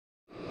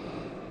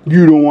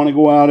You don't want to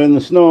go out in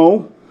the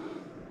snow.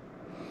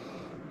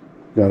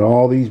 Got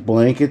all these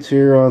blankets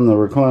here on the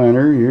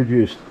recliner.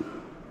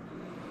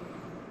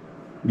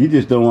 You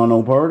just don't want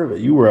no part of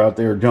it. You were out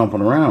there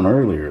jumping around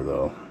earlier,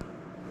 though.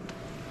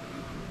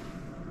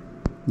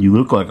 You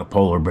look like a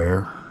polar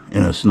bear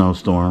in a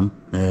snowstorm.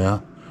 Yeah,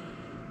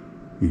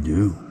 you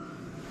do.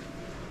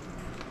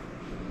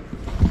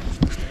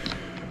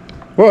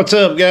 What's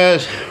up,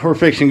 guys? We're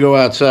fixing to go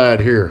outside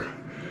here.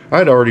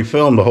 I'd already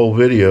filmed the whole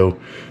video.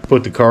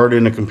 Put the card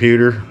in the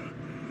computer.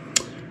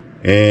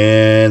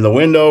 And the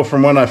window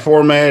from when I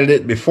formatted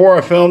it before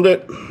I filmed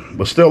it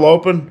was still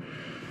open.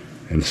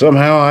 And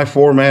somehow I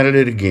formatted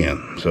it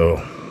again.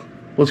 So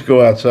let's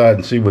go outside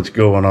and see what's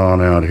going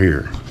on out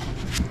here.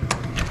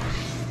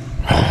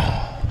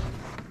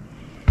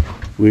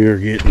 We are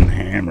getting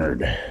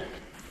hammered.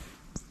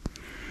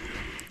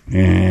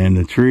 And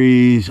the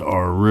trees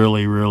are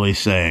really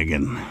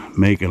sagging,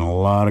 making a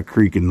lot of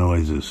creaking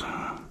noises.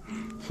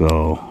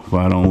 So if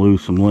I don't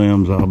lose some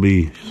limbs, I'll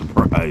be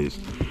surprised.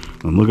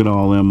 And look at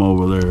all them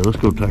over there. Let's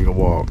go take a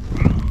walk.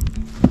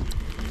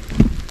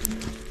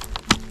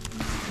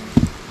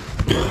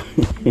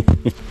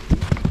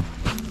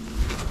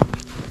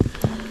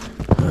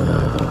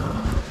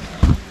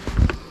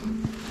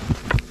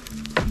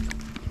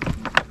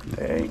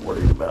 I ain't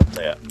worried about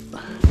that.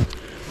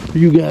 Are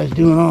you guys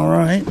doing all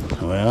right?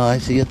 Well, I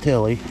see a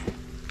tilly.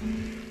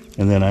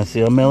 And then I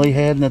see a millie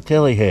head and a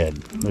tilly head.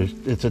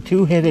 It's a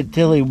two-headed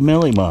tilly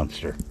millie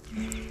monster.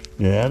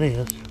 Yeah, it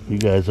is. You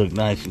guys look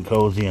nice and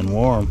cozy and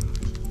warm.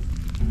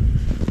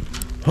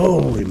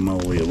 Holy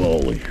moly of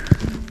moly.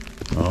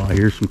 Oh, I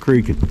hear some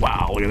creaking.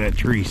 Wow, look at that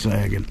tree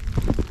sagging.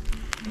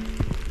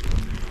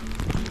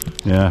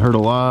 Yeah, I heard a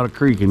lot of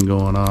creaking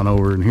going on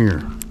over in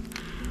here.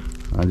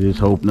 I just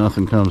hope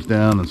nothing comes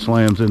down and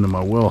slams into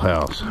my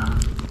wheelhouse.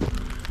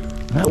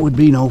 That would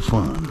be no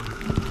fun.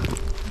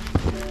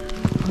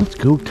 Let's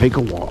go take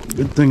a walk.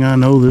 Good thing I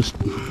know this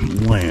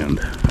land,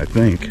 I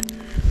think.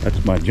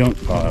 That's my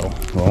junk pile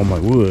for all my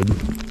wood.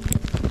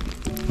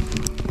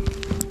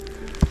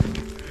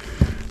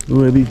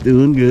 Libby's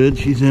doing good.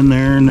 She's in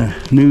there in the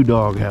new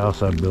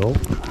doghouse I built.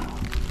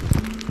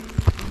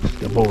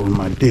 Step over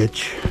my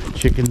ditch.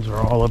 Chickens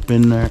are all up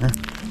in there.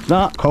 It's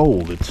not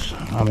cold. It's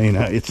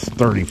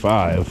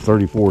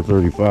 34,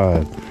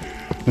 35.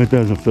 It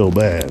doesn't feel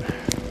bad.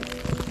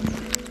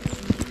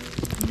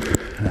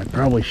 I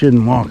probably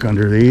shouldn't walk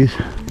under these.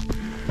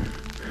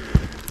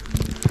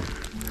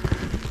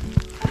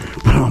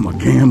 But I'm a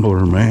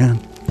gambler, man.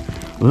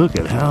 Look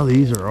at how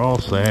these are all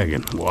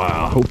sagging.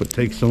 Wow, I hope it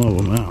takes some of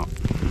them out.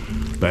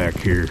 Back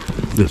here,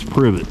 this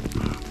privet.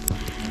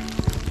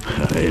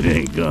 It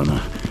ain't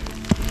gonna.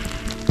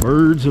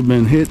 Birds have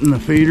been hitting the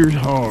feeders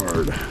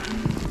hard.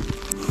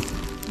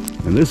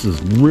 And this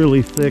is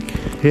really thick,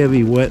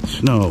 heavy, wet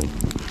snow.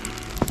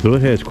 So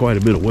it has quite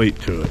a bit of weight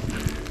to it.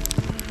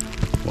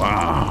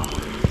 Wow.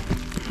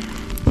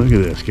 Look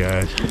at this,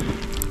 guys.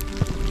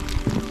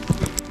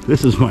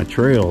 This is my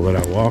trail that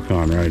I walk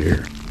on right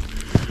here.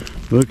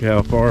 Look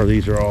how far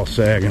these are all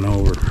sagging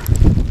over.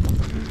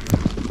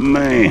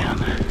 Man.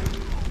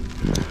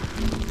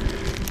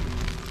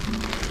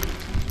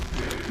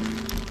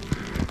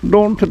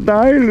 Don't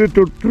die,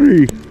 little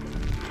tree.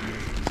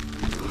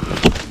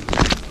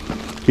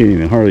 Can't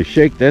even hardly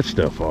shake that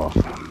stuff off.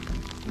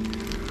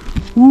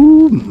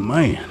 Ooh,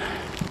 man.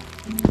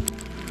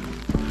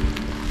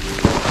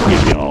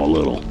 Give you all a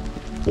little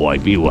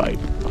wipey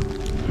wipe.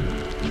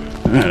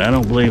 Alright, I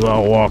don't believe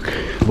I'll walk.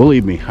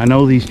 Believe me, I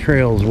know these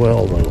trails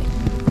well, though.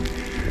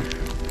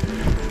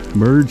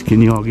 Birds, can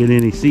y'all get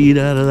any seed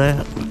out of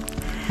that?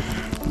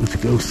 Let's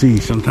go see.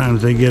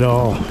 Sometimes they get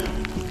all...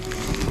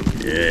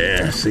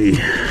 Yeah, see.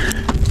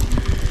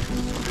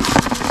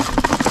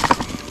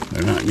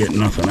 They're not getting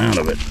nothing out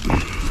of it.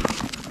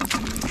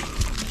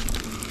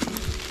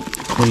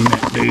 Clean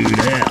that dude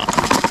out.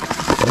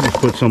 I'll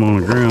just put some on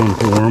the ground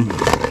for them.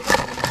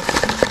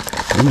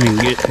 And then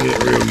get to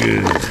it real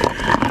good.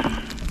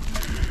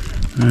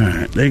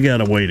 Alright, they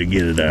got a way to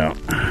get it out.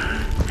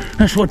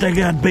 That's what they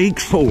got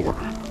beaks for.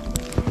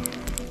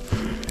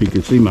 You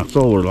can see my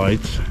solar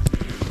lights,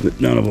 but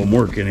none of them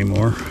work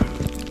anymore.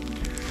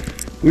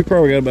 We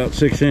probably got about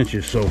 6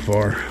 inches so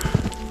far.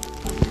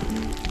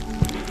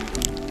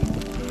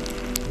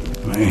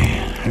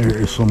 Man, there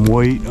is some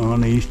weight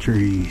on these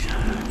trees.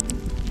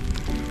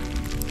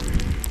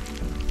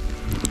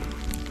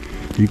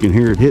 You can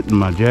hear it hitting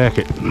my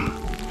jacket.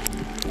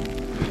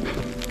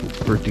 It's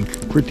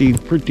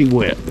pretty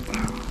wet.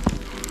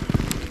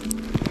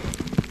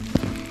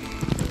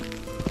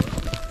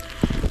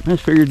 I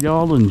just figured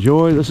y'all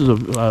enjoy. This is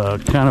a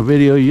kind of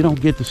video you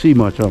don't get to see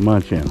much on my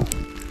channel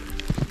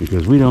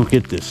because we don't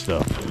get this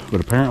stuff,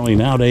 but apparently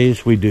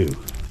nowadays we do.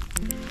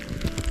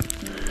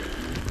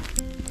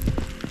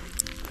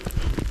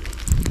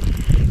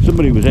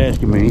 Somebody was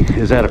asking me,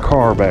 is that a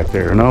car back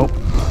there? No,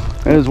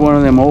 that is one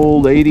of them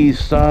old 80s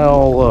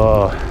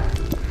style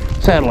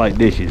satellite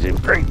dishes. Them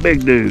great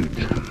big dudes.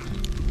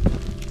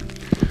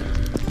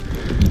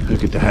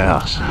 Look at the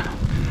house.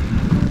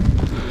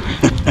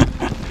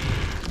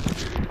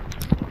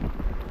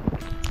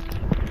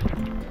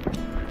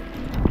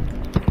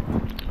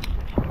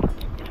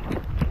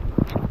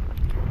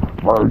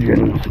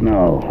 virgin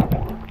snow.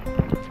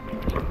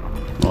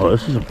 Oh,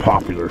 this is a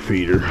popular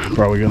feeder.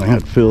 Probably gonna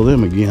have to fill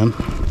them again.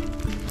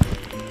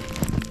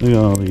 Look at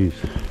all these.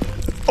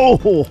 Oh,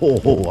 ho, ho,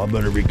 ho, I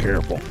better be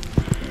careful.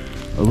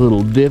 A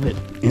little divot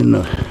in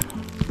the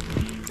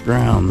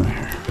ground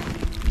there.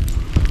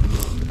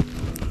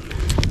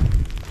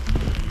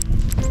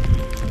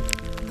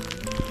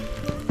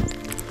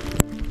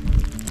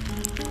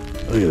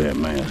 Look at that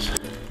mess.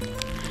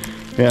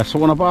 Yeah, so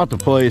when I bought the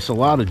place, a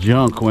lot of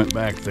junk went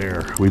back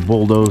there. We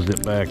bulldozed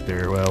it back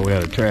there. Well, we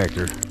had a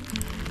tractor.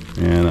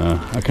 And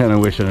I kind of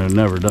wish I had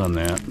never done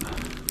that,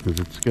 because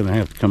it's going to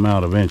have to come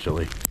out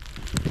eventually.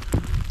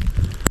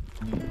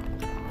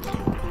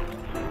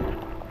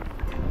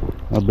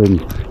 I've been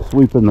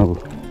sweeping the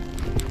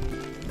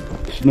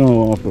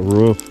snow off the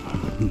roof,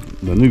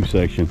 the new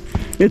section.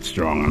 It's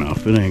strong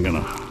enough. It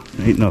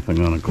ain't nothing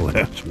gonna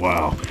collapse.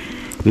 Wow,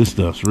 this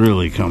stuff's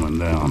really coming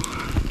down.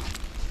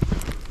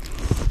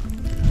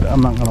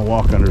 I'm not gonna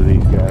walk under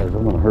these guys.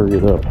 I'm gonna hurry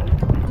it up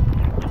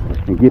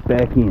and get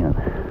back in.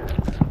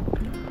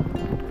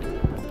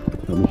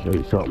 Let me show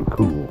you something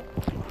cool.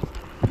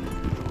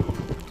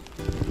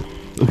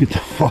 Look at the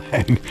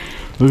flag.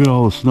 Look at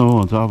all the snow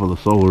on top of the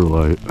solar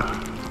light.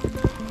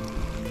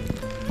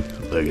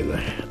 Look at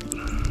that.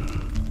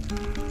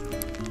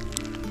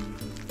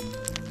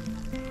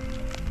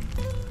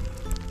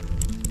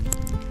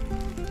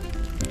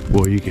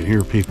 Boy, you can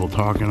hear people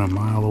talking a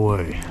mile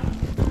away.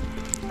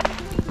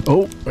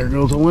 Oh, there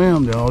goes a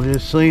limb. Y'all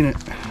just seen it.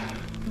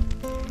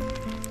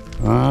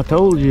 I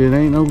told you it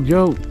ain't no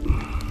joke.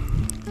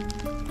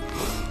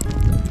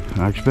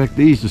 I expect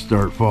these to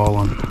start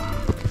falling.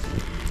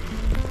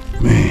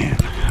 Man,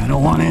 I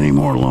don't want any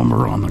more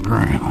lumber on the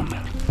ground.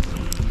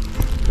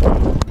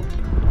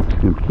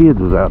 Them kids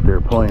was out there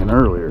playing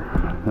earlier.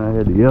 I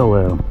had to yell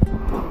at them.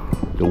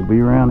 Don't be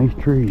around these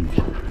trees.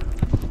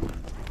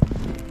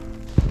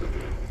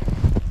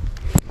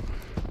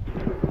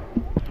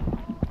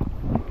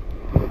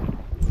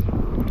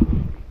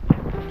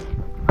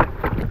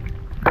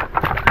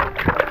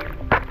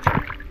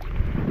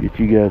 Get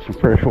you guys some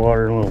fresh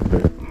water in a little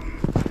bit.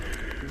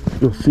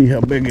 You'll see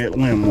how big that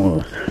limb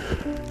was.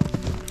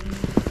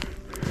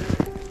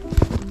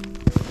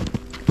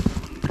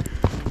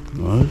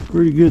 Well, it's a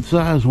pretty good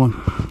size one.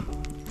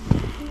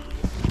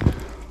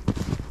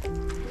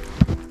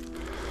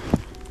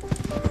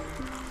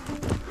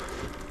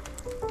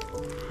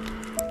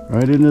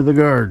 Right into the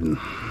garden.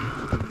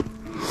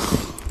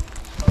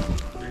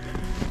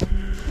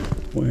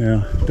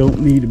 Well, don't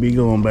need to be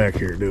going back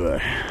here, do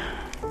I?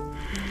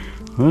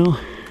 Well,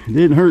 it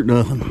didn't hurt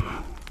nothing.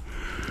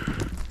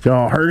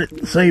 Y'all heard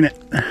it, seen it.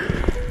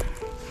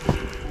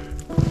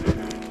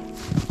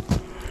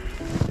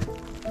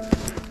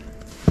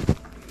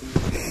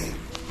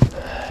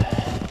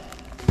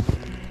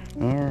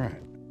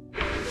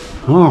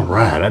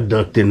 Alright, I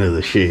ducked into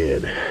the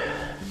shed.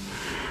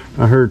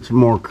 I heard some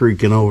more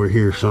creaking over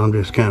here, so I'm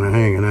just kind of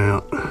hanging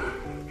out.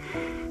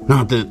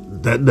 Not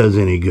that that does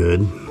any good.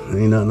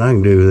 Ain't nothing I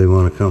can do if they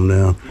want to come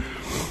down.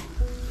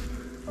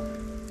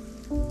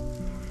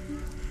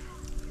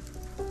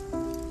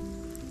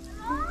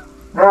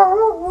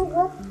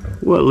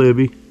 What,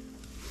 Libby?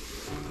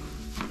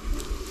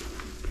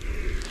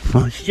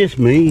 Oh, it's just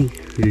me.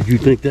 Did you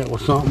think that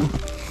was something?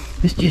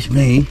 It's just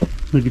me.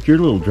 Look at your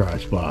little dry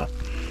spot.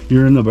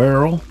 You're in the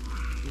barrel.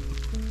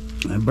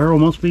 That barrel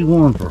must be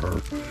warm for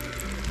her.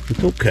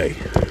 It's okay.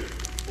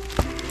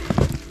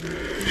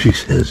 She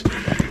says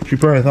she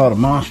probably thought a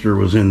monster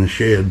was in the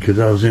shed because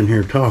I was in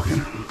here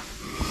talking.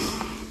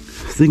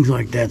 Things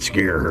like that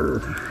scare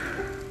her.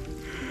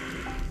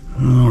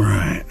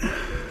 Alright.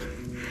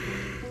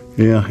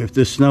 Yeah, if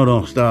this snow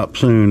don't stop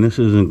soon, this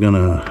isn't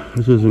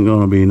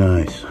gonna be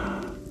nice.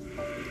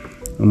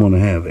 I'm gonna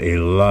have a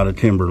lot of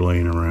timber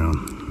laying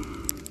around.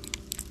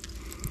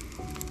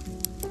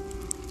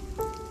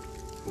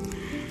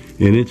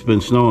 And it's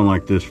been snowing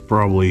like this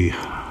probably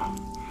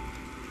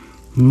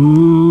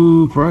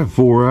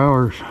 4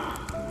 hours.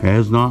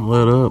 Has not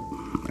let up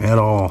at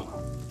all.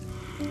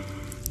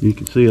 You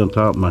can see on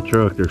top of my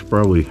truck there's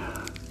probably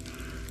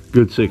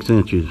good 6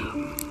 inches.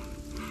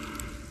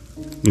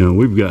 You know,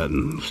 we've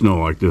gotten snow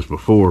like this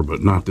before,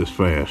 but not this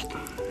fast.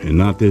 And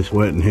not this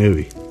wet and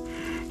heavy.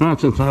 Not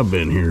since I've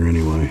been here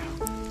anyway.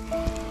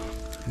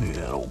 Yeah,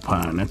 that old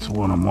pine, that's the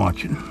one I'm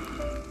watching.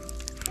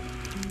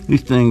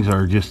 These things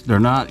are just, they're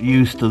not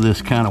used to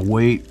this kind of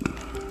weight.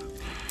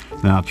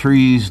 Now,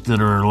 trees that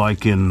are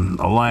like in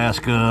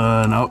Alaska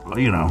and up,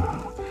 you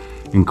know,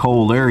 in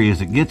cold areas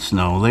that get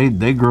snow,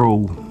 they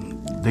grow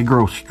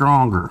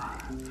stronger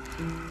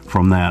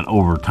from that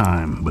over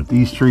time. But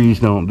these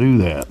trees don't do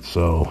that,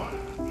 so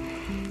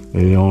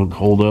they don't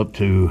hold up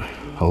to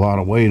a lot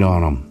of weight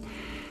on them.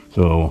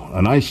 So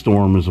an ice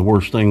storm is the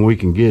worst thing we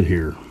can get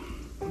here.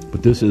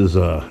 But this is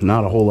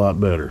not a whole lot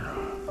better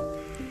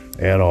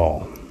at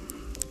all.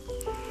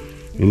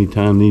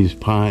 Anytime these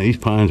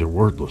pines are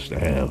worthless to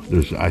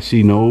have. I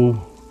see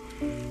no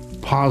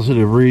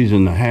positive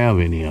reason to have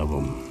any of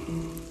them.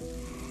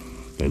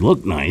 They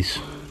look nice,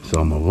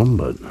 some of them,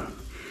 but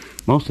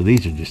Most of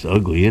these are just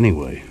ugly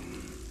anyway.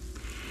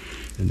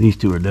 And these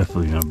two are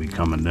definitely going to be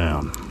coming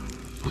down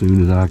as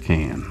soon as I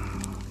can.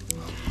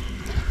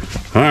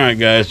 Alright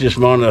guys, just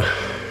wanted to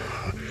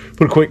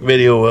put a quick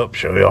video up,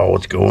 show y'all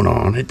what's going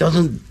on. It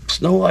doesn't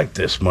snow like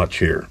this much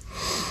here.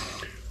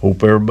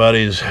 Hope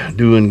everybody's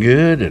doing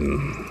good,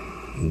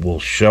 and we'll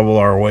shovel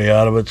our way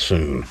out of it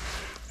soon.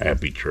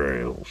 Happy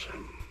trails.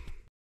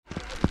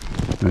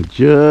 I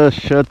just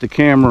shut the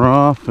camera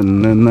off,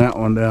 and then that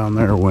one down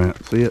there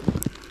went. See it?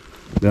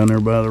 Down there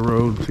by the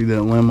road. See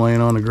that limb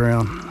laying on the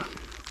ground?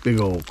 Big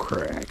old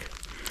crack.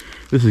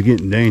 This is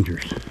getting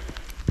dangerous.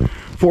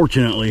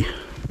 Fortunately,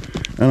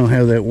 I don't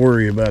have that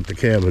worry about the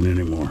cabin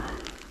anymore.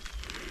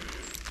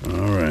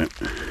 Alright.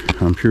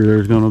 I'm sure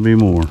there's going to be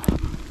more.